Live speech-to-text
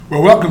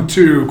Well, welcome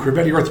to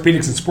Corvetti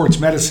Orthopedics and Sports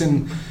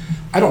Medicine.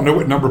 I don't know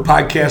what number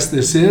podcast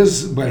this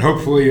is, but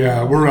hopefully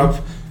we're up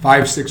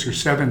 5, 6, or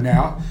 7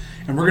 now.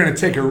 And we're going to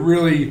take a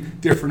really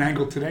different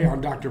angle today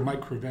on Dr.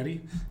 Mike Corvetti.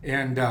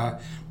 And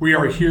we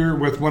are here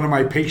with one of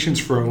my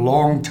patients for a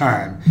long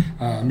time,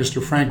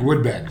 Mr. Frank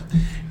Woodbeck.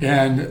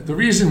 And the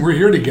reason we're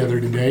here together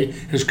today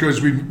is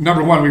because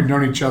number one, we've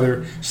known each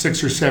other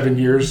 6 or 7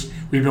 years.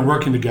 We've been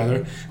working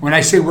together. When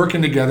I say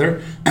working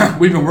together,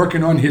 we've been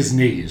working on his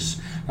knees.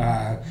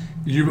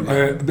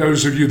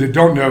 Those of you that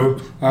don't know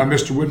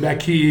Mr.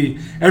 Woodbeck,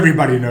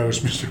 everybody knows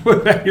Mr.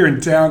 Woodbeck here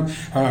in town,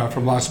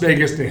 from Las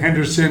Vegas to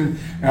Henderson,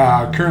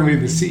 currently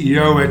the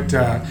CEO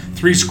at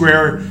 3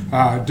 Square,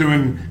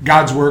 doing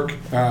God's work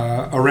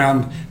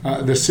around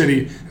the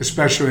city,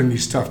 especially in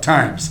these tough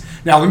times.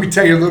 Now, let me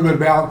tell you a little bit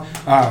about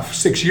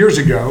 6 years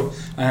ago,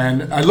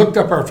 and I looked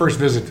up our first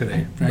visit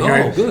today.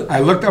 Good.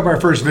 I looked up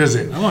our first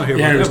visit. I want to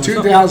hear about it was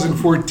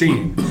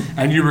 2014,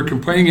 and you were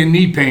complaining of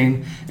knee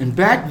pain, and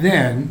back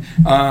then,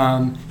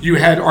 you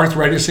had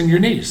arthritis in your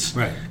knees.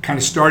 Right. Kind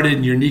of started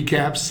in your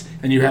kneecaps,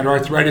 and you had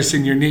arthritis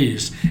in your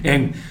knees.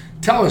 And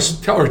tell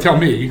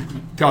everybody,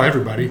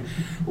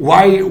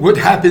 what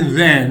happened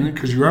then,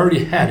 because you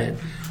already had it,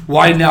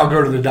 why now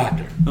go to the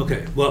doctor?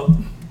 Okay, well,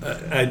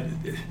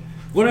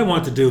 what I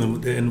want to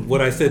do, and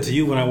what I said to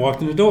you when I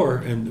walked in the door,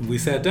 and we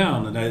sat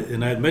down,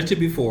 and I had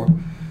mentioned it before,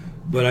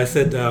 but I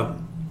said,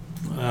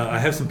 I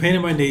have some pain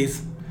in my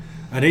knees,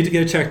 I need to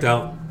get it checked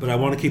out, but I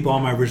want to keep all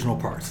my original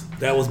parts.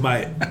 That was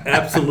my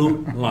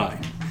absolute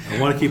line. I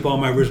want to keep all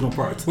my original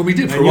parts. Well, we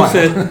did for and a while.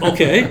 You said,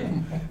 okay.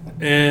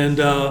 And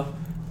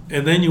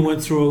then you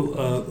went through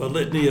a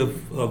litany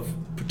of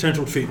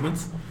potential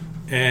treatments,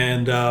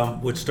 and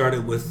which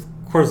started with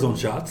cortisone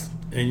shots.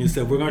 And you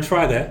said, we're going to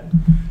try that.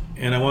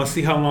 And I want to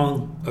see how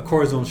long a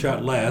cortisone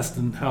shot lasts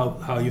and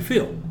how you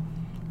feel.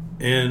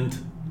 And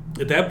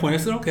at that point, I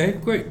said, okay,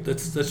 great,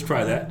 let's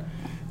try that.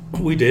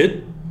 We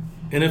did.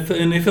 And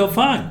they felt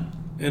fine.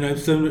 And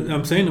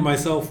I'm saying to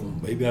myself, well,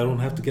 maybe I don't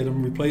have to get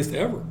them replaced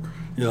ever.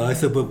 I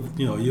said, but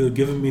you're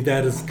giving me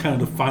that as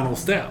kind of the final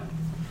step.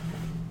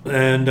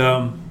 And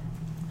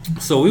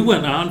so we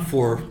went on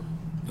for,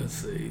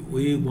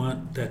 we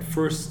went that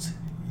first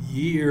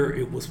year.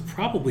 It was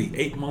probably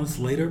 8 months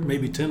later,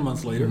 maybe 10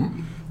 months later,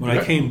 when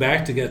I came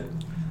back to get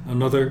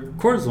another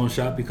cortisone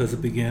shot because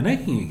it began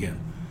aching again.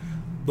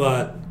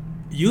 But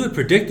you had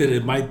predicted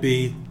it might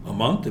be a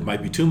month, it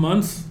might be 2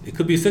 months, it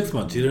could be 6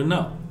 months, you didn't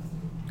know.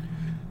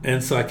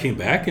 And so I came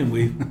back and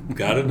we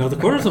got another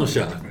cortisone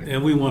shot.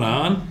 And we went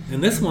on,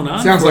 and this went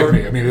on Sounds like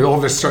me. I mean, all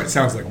this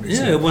sounds like me.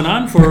 Yeah, it went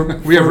on for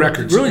we have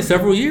records. Really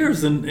several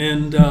years,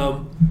 and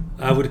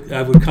I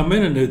would come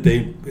in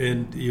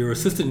and your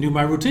assistant knew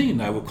my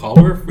routine. I would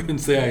call her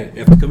and say I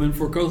have to come in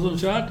for a cortisone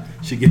shot.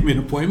 She'd give me an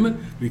appointment.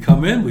 We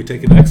come in, we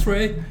take an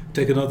X-ray,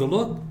 take another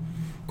look,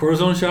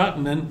 cortisone shot,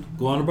 and then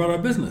go on about our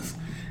business.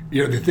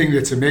 The thing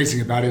that's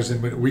amazing about it is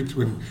that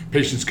when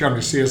patients come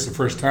to see us the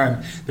first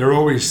time, they're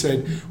always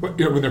said,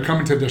 when they're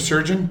coming to their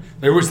surgeon,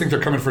 they always think they're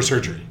coming for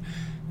surgery.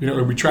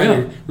 And we try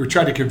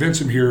to convince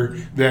them here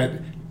that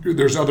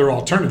there's other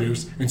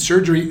alternatives, and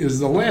surgery is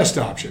the last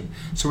option.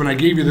 So when I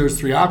gave you those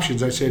 3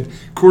 options, I said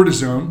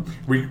cortisone.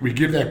 We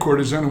give that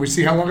cortisone, and we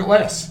see how long it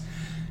lasts.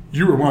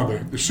 You were one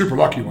of the super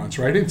lucky ones,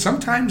 right? And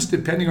sometimes,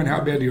 depending on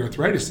how bad the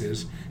arthritis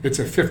is, it's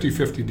a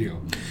 50-50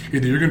 deal.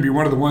 Either you're going to be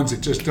one of the ones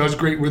that just does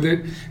great with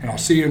it, and I'll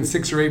see you in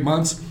 6 or 8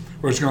 months,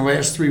 or it's going to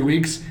last 3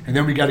 weeks, and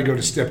then we got to go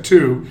to step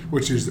 2,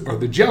 which are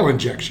the gel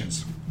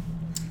injections.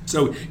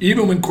 So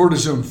even when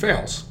cortisone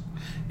fails,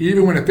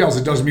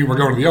 it doesn't mean we're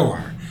going to the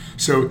OR.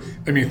 So,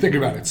 I mean, think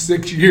about it.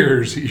 6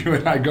 years, you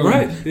and I go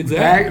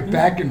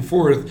back and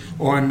forth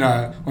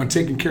on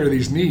taking care of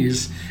these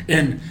knees.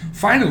 And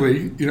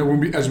finally,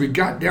 as we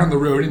got down the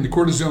road and the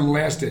cortisone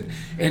lasted,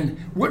 and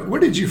what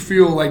did you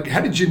feel like?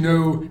 How did you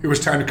know it was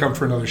time to come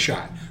for another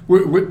shot?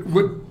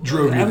 What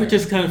drove you I would there?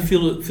 just kind of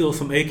feel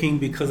some aching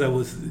because I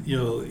was,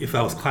 if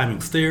I was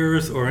climbing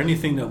stairs or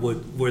anything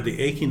where the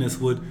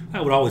achiness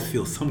I would always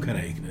feel some kind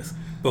of achiness,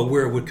 but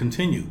where it would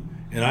continue.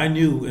 And I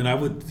knew, and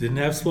didn't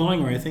have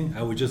swelling or anything.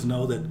 I would just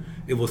know that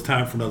it was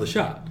time for another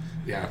shot.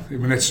 Yeah,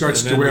 when it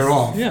starts to wear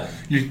off,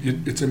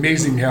 it's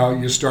amazing how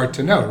you start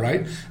to know,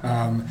 right?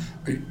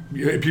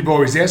 People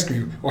always ask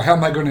me, well, how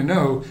am I going to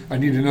know I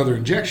need another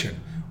injection?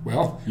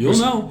 Well, you'll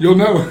know. You'll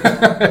know.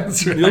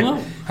 That's right. You'll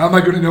know. How am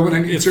I going to know when I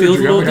need surgery? It feels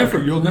a little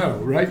different. You'll know,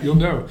 right? You'll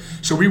know.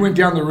 So we went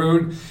down the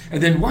road,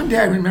 and then one day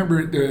I remember,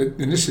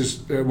 and this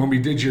is when we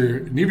did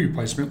your knee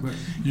replacement,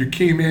 you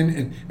came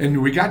in,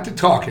 and we got to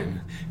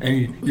talking,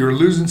 and you were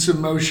losing some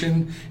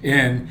motion,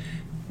 and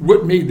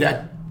what made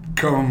that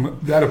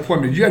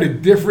appointment? You had a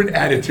different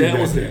attitude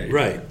that day.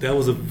 Right. That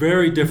was a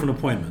very different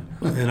appointment,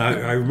 and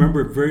I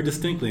remember it very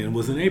distinctly, and it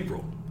was in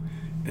April.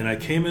 And I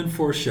came in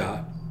for a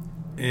shot,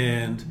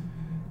 and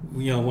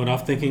went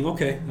off thinking,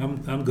 okay,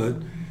 I'm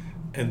good.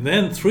 And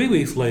then 3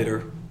 weeks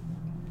later,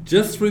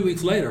 just 3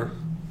 weeks later,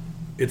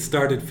 it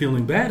started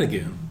feeling bad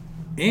again.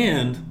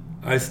 And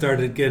I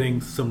started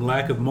getting some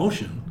lack of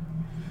motion,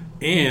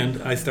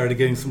 and I started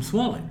getting some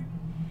swelling.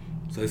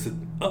 So I said,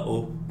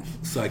 uh-oh,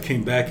 So I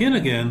came back in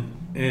again,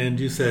 and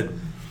you said,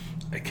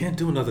 I can't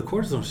do another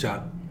cortisone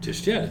shot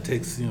just yet. It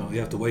takes, you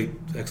have to wait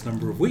X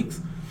number of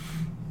weeks.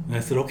 And I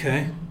said,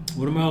 okay,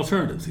 what are my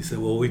alternatives? He said,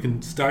 well, we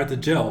can start the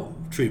gel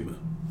treatment.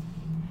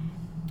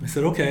 I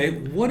said, okay,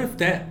 what if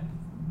that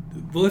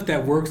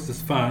works,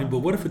 that's fine, but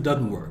what if it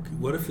doesn't work?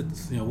 What if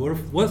it's,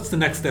 what's the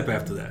next step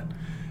after that?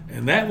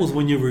 And that was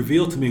when you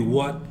revealed to me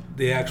what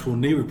the actual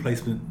knee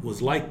replacement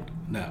was like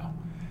now.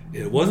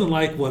 It wasn't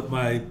like what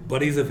my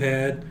buddies have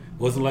had. It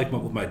wasn't like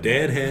what my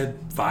dad had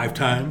 5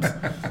 times.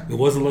 It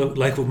wasn't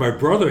like what my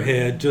brother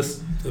had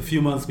just a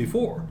few months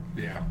before.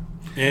 Yeah.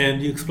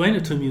 And you explained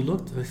it to me, you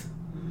looked, I said,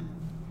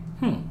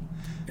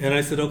 And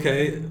I said,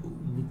 okay,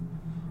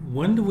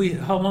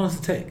 how long does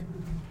it take?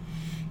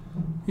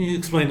 You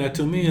explained that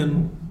to me,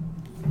 and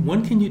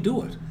when can you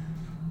do it?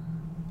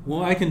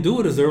 Well, I can do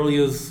it as early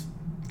as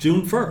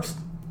June 1st.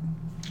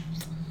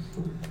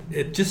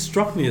 It just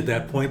struck me at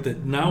that point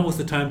that now was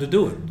the time to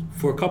do it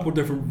for a couple of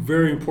different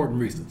very important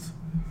reasons.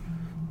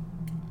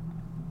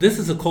 This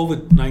is a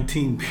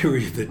COVID-19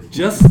 period that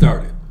just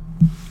started.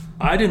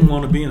 I didn't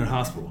want to be in a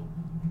hospital.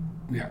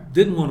 Yeah.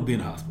 Didn't want to be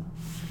in a hospital.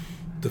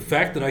 The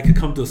fact that I could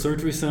come to a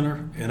surgery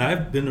center, and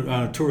I've been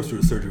on a tour through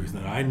the surgery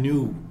center, I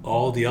knew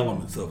all the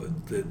elements of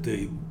it,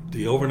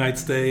 the overnight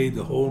stay,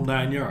 the whole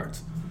 9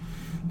 yards.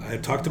 I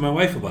had talked to my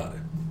wife about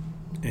it.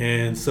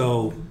 And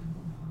so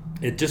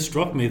it just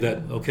struck me that,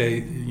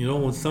 okay,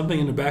 when something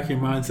in the back of your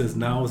mind says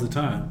now is the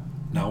time,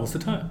 now is the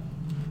time.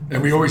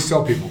 And we always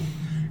tell people,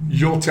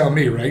 you'll tell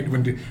me, right?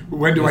 When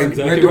do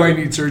I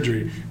need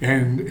surgery?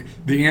 And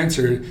the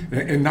answer,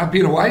 and not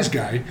being a wise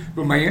guy,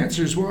 but my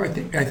answer is, well, I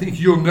think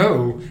you'll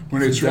know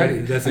when it's ready.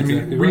 That's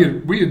exactly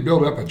right. We had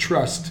built up a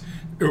trust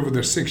over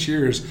the 6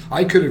 years.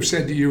 I could have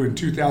said to you in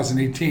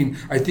 2018,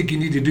 I think you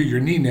need to do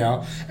your knee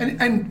now.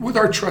 And with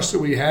our trust that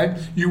we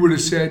had, you would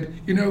have said,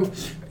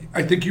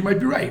 I think you might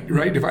be right?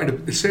 If I'd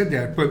have said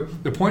that.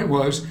 But the point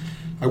was,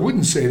 I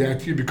wouldn't say that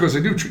to you because I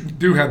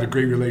do have a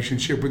great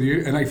relationship with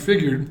you, and I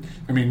figured,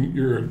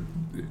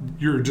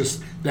 you're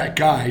just that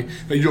guy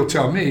that you'll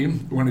tell me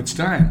when it's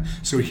time.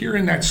 So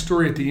hearing that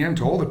story at the end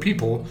to all the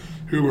people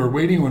who are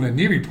waiting on a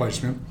knee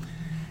replacement,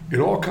 it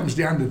all comes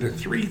down to the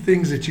 3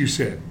 things that you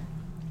said.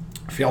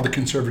 Failed the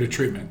conservative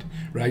treatment,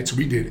 right? So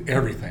we did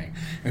everything.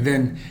 And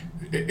then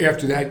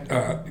after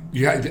that,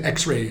 you had the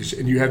x-rays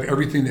and you have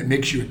everything that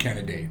makes you a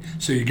candidate.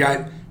 So you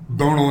got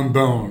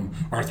bone-on-bone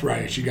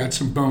arthritis, you got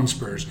some bone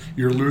spurs,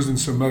 you're losing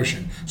some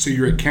motion, so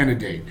you're a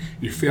candidate.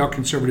 You fail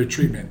conservative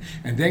treatment.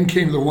 And then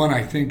came the one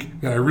I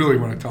think that I really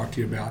want to talk to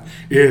you about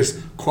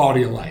is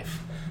quality of life.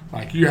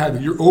 Like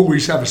you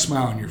always have a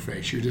smile on your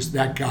face. You're just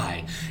that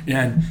guy.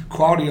 And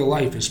quality of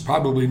life is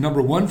probably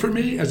number 1 for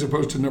me as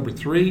opposed to number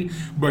 3,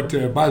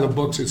 but by the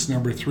books it's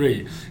number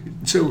 3.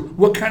 So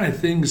what kind of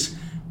things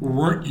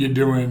weren't you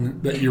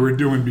doing that you were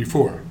doing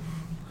before?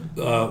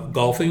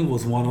 Golfing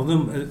was one of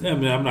them.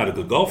 I'm not a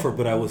good golfer,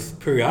 but I was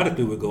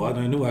periodically would go out,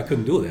 and I knew I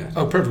couldn't do that.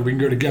 Oh, perfect. We can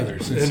go together.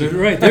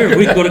 Right there,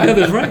 we can go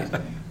together. Right.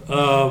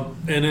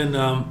 And then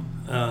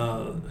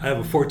I have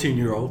a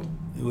 14-year-old.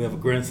 We have a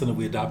grandson that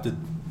we adopted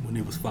when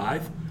he was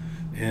 5,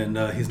 and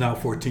he's now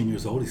 14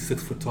 years old. He's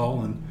 6 foot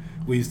tall, and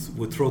we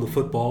would throw the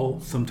football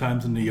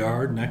sometimes in the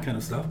yard and that kind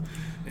of stuff.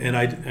 And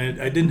I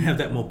didn't have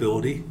that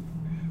mobility.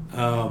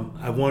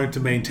 I wanted to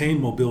maintain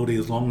mobility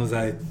as long as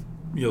I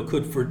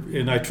could,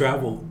 and I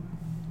travel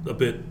a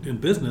bit in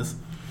business,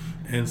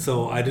 and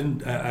so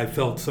I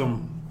felt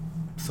some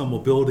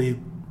mobility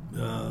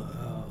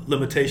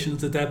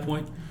limitations at that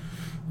point,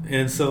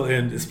 and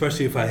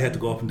especially if I had to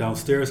go up and down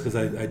stairs, because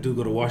I do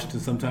go to Washington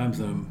sometimes,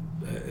 and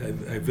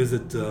I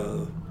visit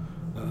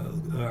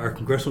our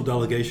congressional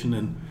delegation,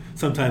 and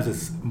sometimes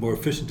it's more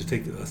efficient to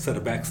take a set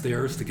of back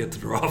stairs to get to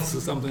their office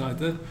or something like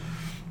that,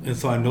 and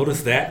so I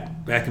noticed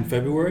that back in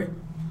February.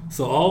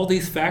 So all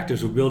these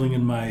factors were building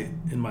in my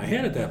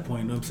head at that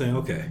point, and I'm saying,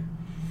 okay,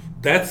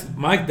 that's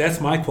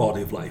my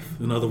quality of life.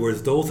 In other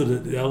words, those are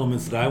the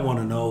elements that I want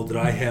to know that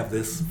I have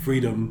this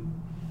freedom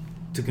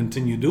to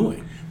continue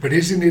doing. But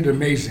isn't it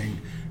amazing,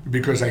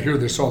 because I hear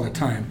this all the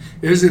time,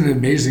 isn't it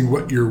amazing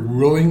what you're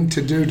willing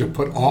to do to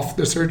put off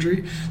the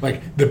surgery?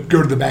 Like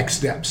go to the back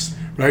steps,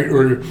 right?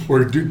 Or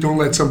don't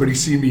let somebody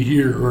see me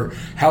here, or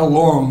how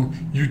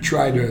long you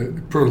try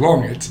to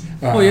prolong it.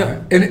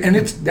 And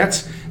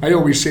that's I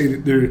always say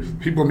that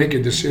people make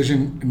a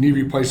decision, knee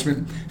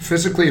replacement,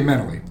 physically and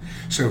mentally.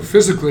 So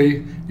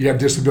physically, you have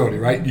disability,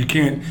 right? You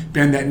can't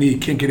bend that knee, you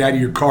can't get out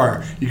of your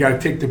car. You got to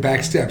take the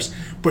back steps.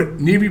 But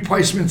knee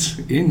replacements,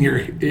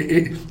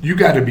 you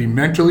got to be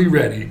mentally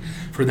ready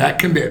for that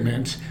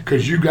commitment,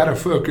 because you got to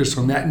focus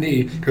on that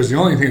knee, because the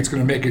only thing that's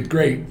going to make it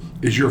great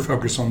is your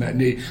focus on that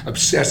knee,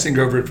 obsessing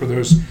over it for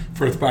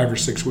 5 or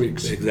 6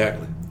 weeks.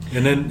 Exactly.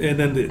 And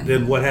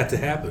then what had to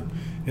happen?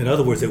 In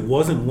other words, it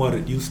wasn't what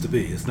it used to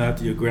be. It's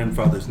not your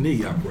grandfather's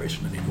knee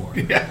operation anymore.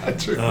 Yeah,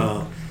 true.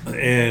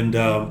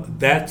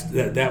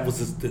 That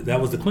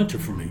was the clincher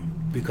for me,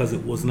 because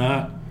it was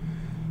not,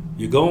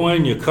 You go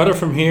in, you cut it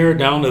from here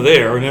down to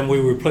there, and then we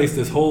replace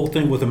this whole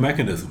thing with a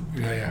mechanism.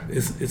 Yeah.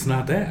 It's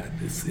not that.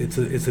 It's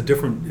a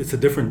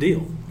different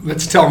deal.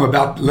 Let's tell them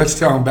about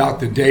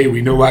the day.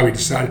 We know why we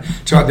decided.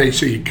 So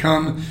you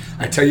come.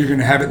 I tell you, you're going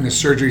to have it in the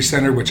surgery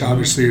center, which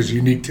obviously is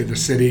unique to the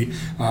city,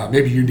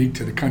 maybe unique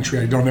to the country.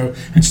 I don't know.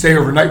 And stay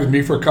overnight with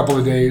me for a couple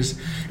of days.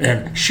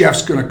 And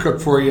chef's going to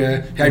cook for you.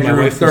 Have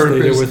your own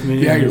therapist with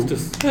me. Yeah,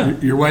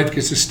 your wife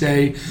gets to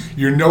stay.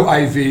 You're no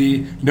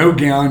IV, no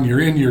gown. You're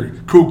in your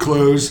cool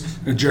clothes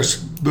and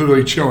just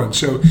literally chilling.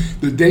 So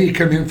the day you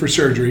come in for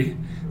surgery,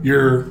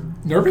 you're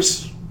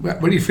nervous.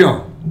 What are you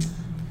feeling?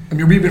 I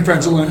mean, we've been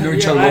friends a long, know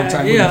each other a long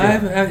time.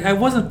 I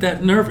wasn't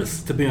that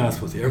nervous, to be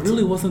honest with you. I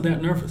really wasn't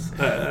that nervous.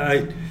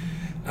 I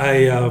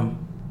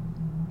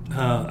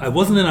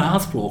wasn't in a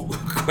hospital,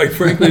 quite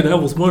frankly. That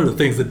was one of the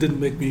things that didn't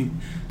make me,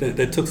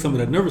 that took some of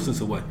that nervousness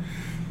away.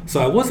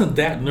 So I wasn't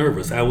that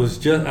nervous. I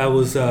was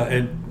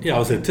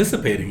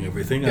anticipating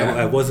everything. Yeah.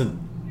 I wasn't,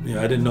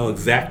 I didn't know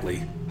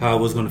exactly how I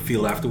was going to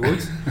feel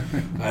afterwards.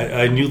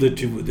 I knew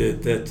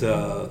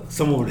that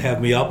someone would have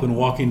me up and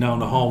walking down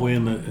the hallway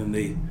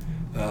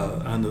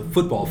on the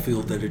football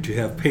field that you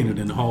have painted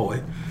in the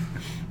hallway,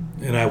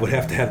 and I would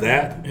have to have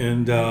that.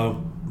 And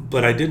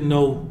but I didn't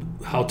know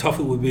how tough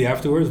it would be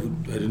afterwards.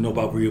 I didn't know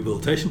about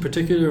rehabilitation,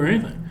 particularly, or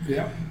anything.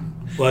 Yeah.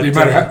 But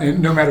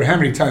no matter how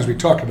many times we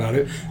talk about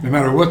it, no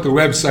matter what the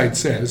website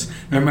says,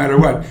 no matter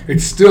what, you're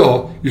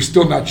still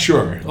not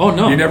sure. Oh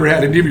no! You never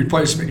had a knee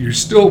replacement. You're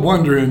still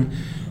wondering,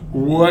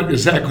 what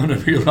is that going to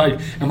be like?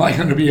 Am I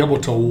going to be able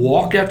to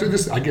walk after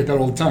this? I get that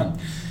all the time.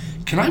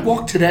 Can I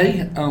walk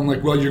today? I'm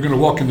like, well, you're going to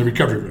walk in the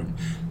recovery room.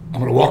 I'm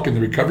going to walk in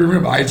the recovery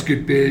room. Eyes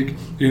get big,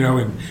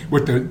 and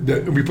with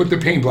we put the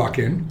pain block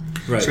in.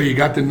 Right. So you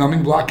got the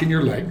numbing block in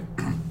your leg.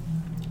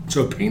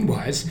 So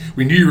pain-wise,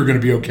 we knew you were going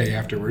to be okay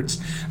afterwards.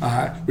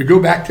 We go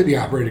back to the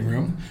operating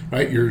room,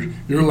 right? You're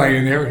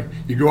laying there.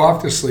 You go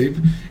off to sleep.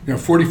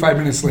 45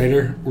 minutes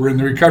later, we're in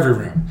the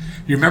recovery room.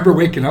 You remember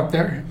waking up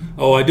there?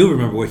 Oh, I do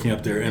remember waking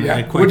up there. And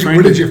yeah. Quite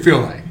What did you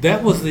feel like?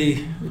 That was to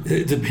be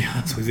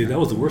honest with you, that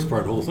was the worst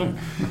part of the whole thing,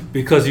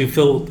 because you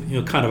feel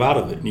kind of out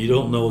of it, and you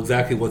don't know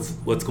exactly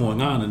what's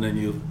going on, and then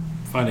you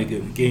finally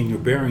gain your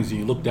bearings, and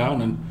you look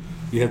down, and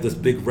you have this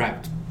big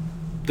wrapped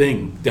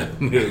thing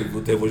down there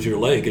that was your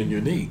leg and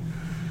your knee,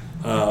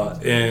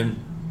 and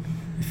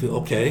you feel,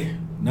 okay,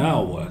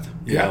 now what?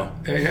 Yeah.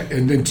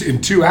 And then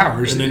in 2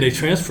 hours, and then they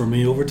transfer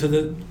me over to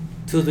the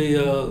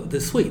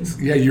suites.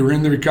 Yeah, you were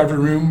in the recovery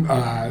room,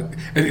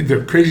 and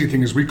the crazy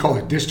thing is we call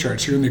it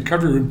discharge. So you're in the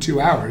recovery room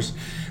 2 hours.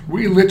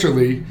 We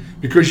literally,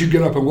 because you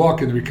get up and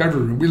walk in the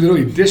recovery room, we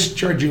literally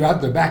discharge you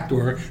out the back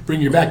door,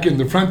 bring you back in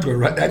the front door.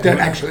 Right? That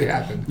actually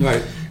happened.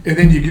 Right. And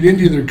then you get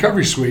into the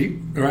recovery suite,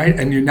 right?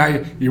 And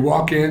you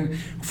walk in.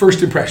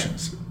 First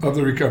impressions of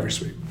the recovery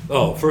suite.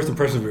 Oh, first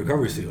impressions of the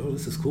recovery suite. Oh,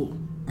 this is cool.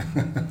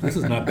 This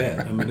is not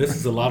bad. I mean, this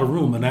is a lot of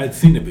room, and I had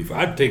seen it before.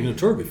 I'd taken a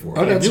tour before.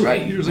 Oh, that's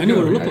right. I knew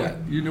what it looked like.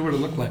 You knew what it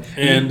looked like.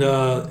 And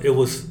it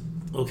was,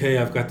 okay,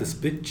 I've got this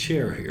big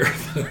chair here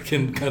that I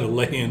can kind of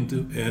lay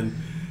into, and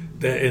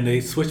they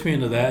switched me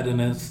into that, and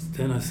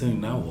then I said,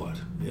 now what?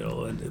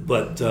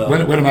 But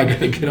when am I going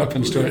to get up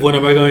and start? When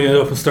am I going to get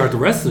up and start the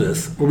rest of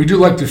this? Well, we do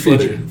like to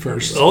feed you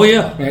first. Oh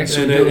yeah, right?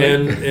 So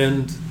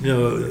and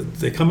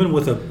they come in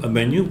with a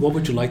menu. What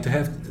would you like to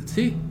have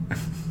to eat?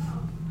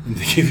 And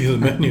they give you the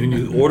menu, and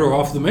you order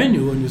off the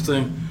menu, and you're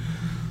saying,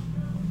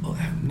 "Oh,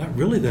 I'm not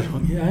really that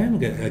hungry.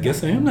 Yeah, I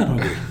guess I am that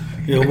hungry."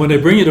 When they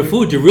bring you the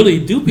food, you really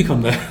do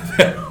become that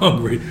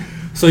hungry.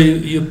 So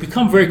you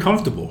become very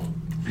comfortable.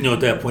 At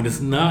that point,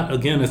 it's not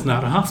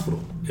a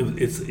hospital.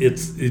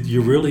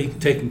 You're really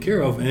taken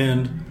care of,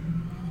 and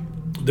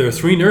there are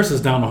 3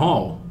 nurses down the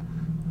hall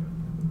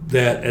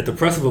that, at the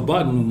press of a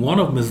button, one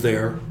of them is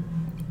there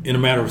in a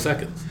matter of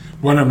seconds.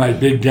 One of my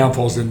big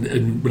downfalls,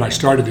 and when I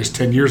started this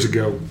 10 years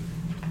ago,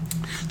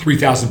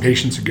 3,000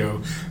 patients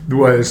ago,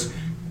 was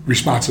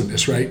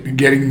responsiveness, right?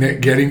 Getting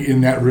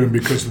in that room,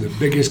 because the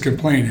biggest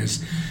complaint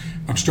is,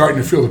 I'm starting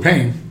to feel the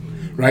pain,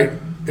 right?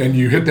 And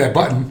you hit that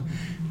button.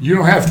 You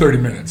don't have 30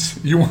 minutes.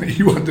 You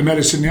want the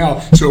medicine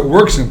now, so it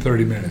works in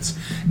 30 minutes.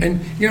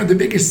 And the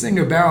biggest thing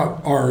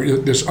about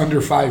this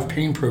under 5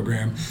 pain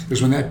program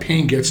is when that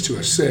pain gets to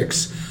a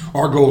 6,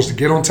 our goal is to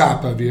get on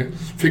top of you,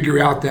 figure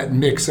out that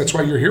mix. That's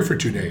why you're here for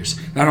 2 days.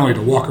 Not only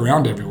to walk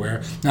around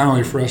everywhere, not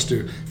only for us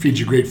to feed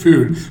you great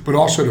food, but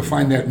also to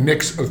find that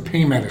mix of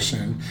pain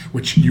medicine,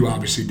 which you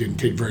obviously didn't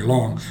take very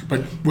long,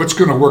 but what's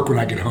going to work when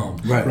I get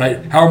home,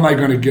 right? How am I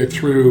going to get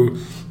through,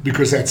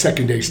 because that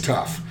second day's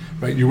tough.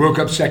 Right, you woke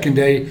up second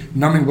day,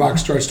 numbing block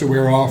starts to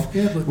wear off.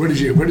 Yeah, but what did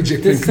you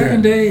think? The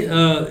second day,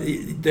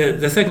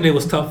 the second day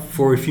was tough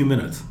for a few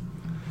minutes,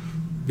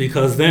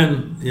 because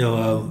then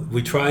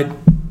we tried. I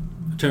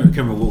can't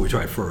remember what we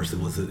tried first. It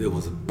was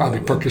probably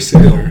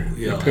Percocet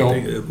a pill. I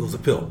think it was a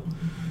pill.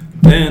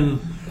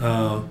 Then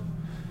the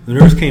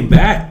nurse came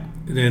back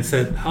and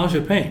said, "How's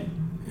your pain?"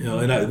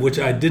 Which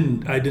I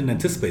didn't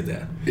anticipate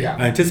that. Yeah,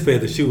 I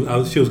anticipated that she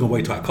was going to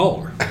wait till I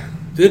called her.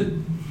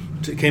 Didn't.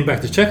 She came back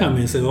to check on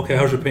me and said, "Okay,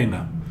 how's your pain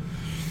now?"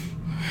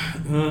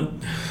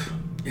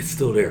 It's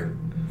still there.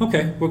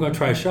 okay, we're going to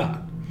try a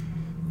shot.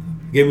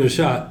 Gave me the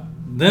shot.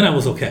 Then I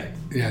was okay.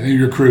 Yeah, then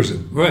you're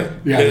cruising. Right.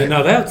 Yeah.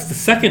 Now that's the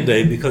second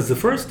day, because the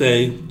first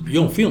day you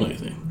don't feel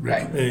anything.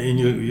 Right. And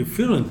you're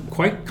feeling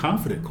quite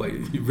confident, quite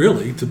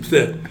really,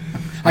 that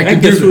I can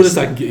can get do through this.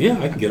 this.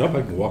 I can get up.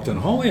 I can walk down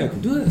the hallway. I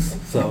can do this.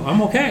 So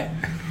I'm okay.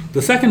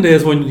 The second day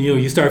is when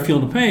you start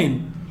feeling the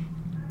pain,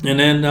 and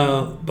then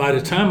by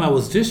the time I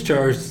was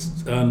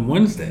discharged on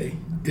Wednesday,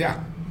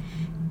 Yeah.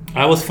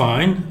 I was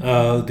fine.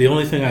 The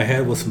only thing I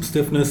had was some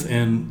stiffness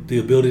and the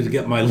ability to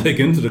get my leg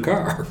into the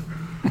car.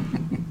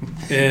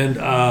 And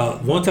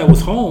once I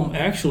was home,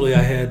 actually,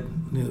 I had,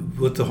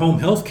 with the home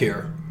health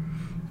care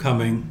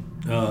coming,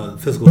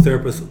 physical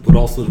therapist, but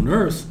also the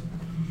nurse,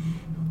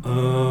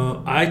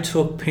 I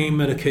took pain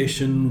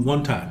medication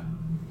one time.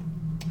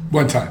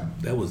 One time.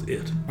 That was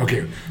it. Okay.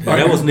 And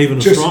that wasn't even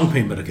a strong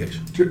pain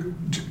medication.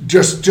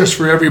 Just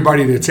for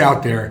everybody that's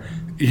out there,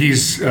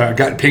 he's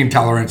got pain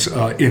tolerance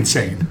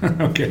insane.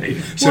 Okay,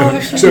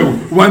 so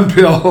one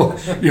pill.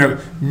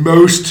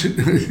 Most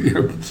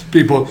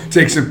people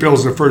take some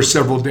pills the first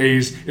several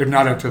days, if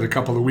not up to the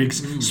couple of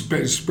weeks,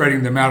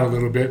 spreading them out a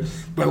little bit.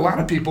 But a lot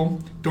of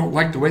people don't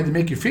like the way they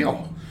make you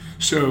feel.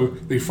 So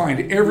they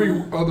find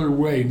every other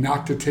way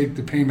not to take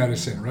the pain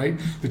medicine, right?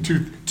 The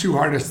two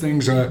hardest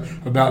things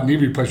about knee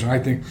replacement, I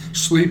think,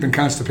 sleep and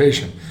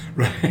constipation,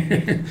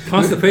 right?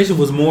 Constipation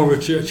was more of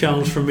a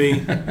challenge for me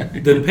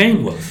than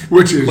pain was.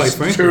 Which is quite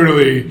frankly.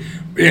 totally,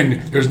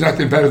 and there's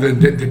nothing better than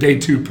the day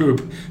 2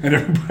 poop, and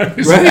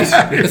everybody's Right,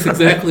 that's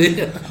exactly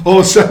it. all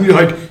of a sudden you're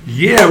like,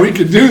 yeah, we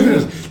can do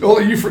this. Oh,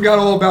 you forgot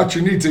all about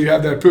your knee till you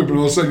have that poop, and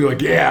all of a sudden you're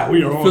like, yeah,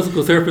 we are all.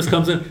 Physical therapist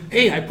comes in,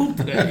 hey, I pooped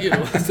today.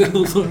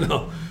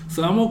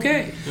 So I'm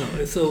okay.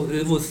 So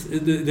it was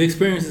the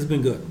experience has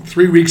been good.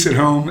 3 weeks at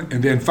home,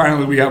 and then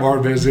finally we have our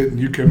visit, and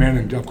you come in,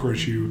 and of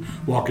course you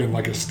walk in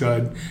like a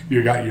stud.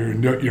 You got your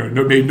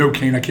no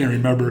cane. I can't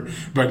remember,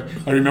 but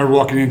I remember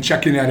walking in,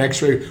 checking that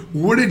X-ray.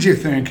 What did you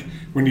think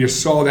when you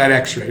saw that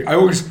X-ray? I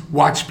always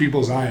watch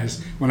people's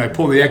eyes when I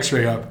pull the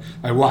X-ray up.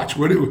 I watch.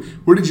 What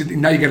did you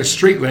think? Now you got a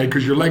straight leg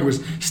because your leg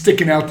was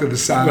sticking out to the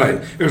side.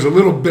 Right. It was a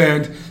little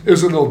bent. It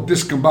was a little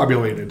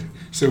discombobulated.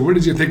 So what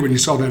did you think when you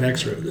saw that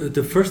X-ray?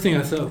 The first thing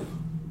I thought,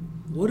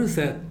 what is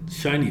that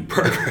shiny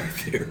part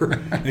right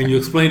there? And you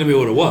explained to me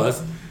what it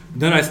was.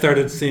 Then I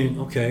started seeing,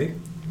 okay,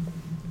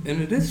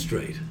 and it is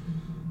straight.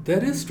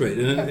 That is straight.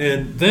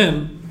 And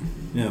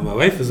then, my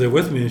wife is there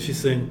with me, and she's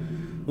saying,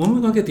 when are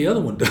we going to get the other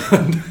one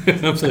done?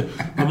 And I'm saying,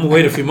 I'm going to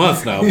wait a few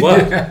months now.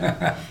 But,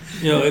 but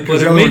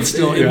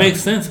it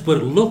makes sense, but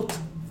it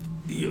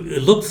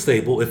looked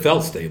stable. It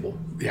felt stable.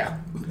 Yeah.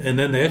 And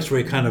then the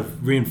X-ray kind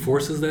of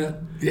reinforces that.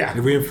 Yeah.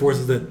 It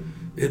reinforces that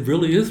it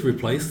really is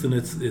replaced and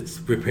it's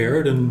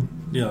repaired and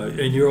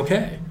and you're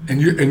okay. And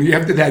you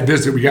after that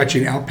visit, we got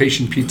you an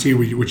outpatient PT,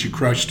 which you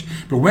crushed.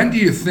 But when do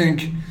you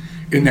think,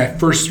 in that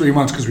first 3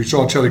 months, because we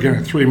saw each other again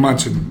in 3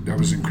 months, and that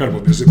was an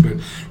incredible visit.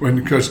 But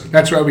because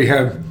that's why we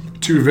have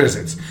 2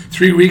 visits,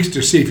 3 weeks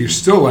to see if you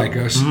still like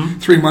us,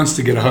 3 months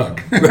to get a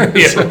hug. Right.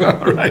 Yeah. So,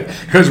 right.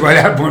 Because by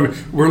that point,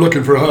 we're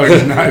looking for a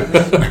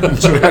hug,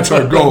 so that's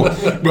our goal.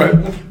 But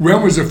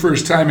when was the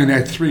first time in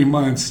that 3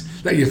 months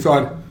that you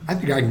thought, I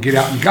think I can get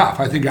out and golf.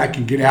 I think I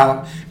can get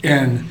out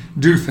and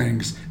do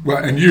things. Well,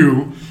 and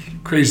you,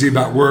 crazy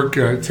about work,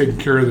 taking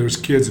care of those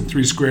kids in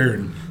 3 Square,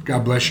 and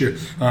God bless you.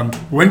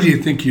 When do you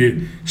think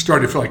you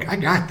started to feel like, I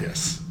got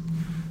this?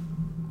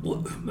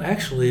 Well,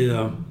 actually,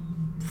 a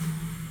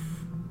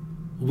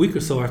week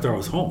or so after I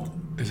was home.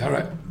 Is that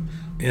right?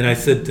 And I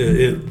said,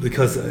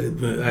 because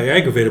I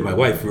aggravated my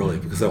wife really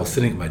because I was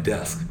sitting at my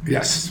desk.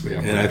 Yes. Yeah.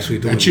 And actually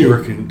doing That's you.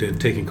 work and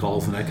taking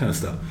calls and that kind of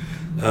stuff.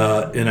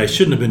 And I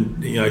shouldn't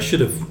have been, I should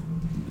have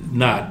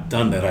not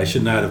done that. I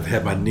should not have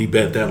had my knee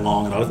bent that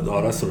long and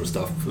all that sort of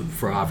stuff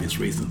for obvious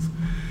reasons.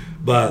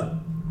 But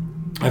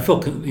I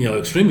felt,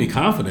 extremely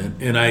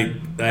confident, and I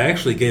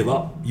actually gave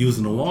up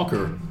using the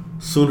walker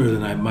sooner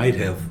than I might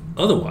have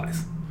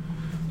otherwise.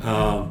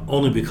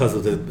 Only because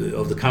of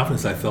the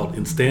confidence I felt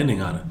in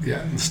standing on it. Yeah,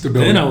 and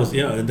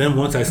stability. And then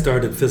once I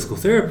started physical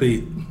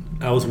therapy,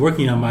 I was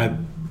working on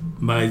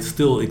my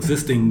still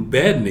existing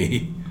bad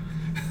knee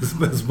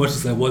as much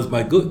as I was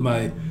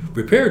my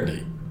repaired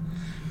knee.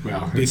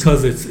 Well,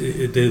 because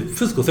the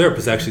physical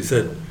therapist actually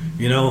said,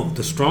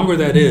 the stronger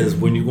that is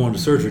when you go into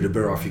surgery, the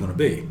better off you're going to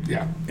be.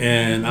 Yeah.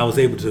 And I was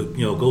able to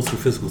go through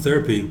physical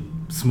therapy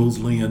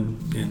smoothly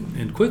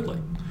and quickly.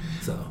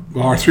 So.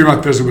 Well, our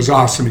 3-month visit was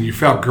awesome, and you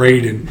felt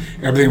great, and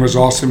everything was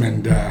awesome.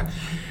 And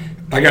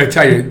I got to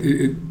tell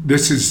you,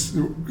 this is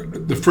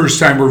the first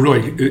time we're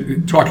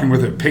really talking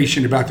with a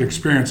patient about their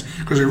experience,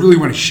 because we really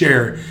want to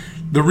share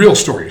the real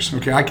stories.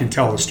 Okay, I can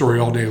tell a story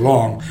all day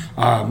long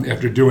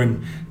after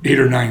doing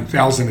 8,000 or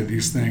 9,000 of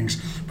these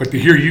things, but to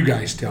hear you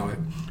guys tell it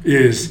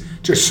is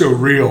just so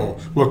real,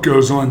 what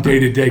goes on day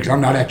to day, because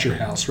I'm not at your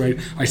house, right?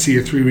 I see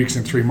you 3 weeks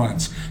and 3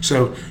 months.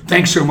 So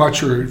thanks so much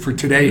for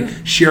today,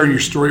 sharing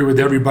your story with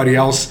everybody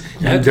else.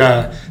 And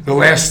the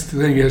last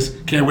thing is,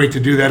 can't wait to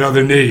do that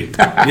other knee.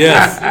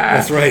 Yes,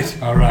 that's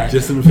right. All right.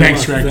 Just in a few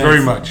Thanks, months. Frank,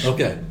 very much.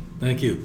 Okay, thank you.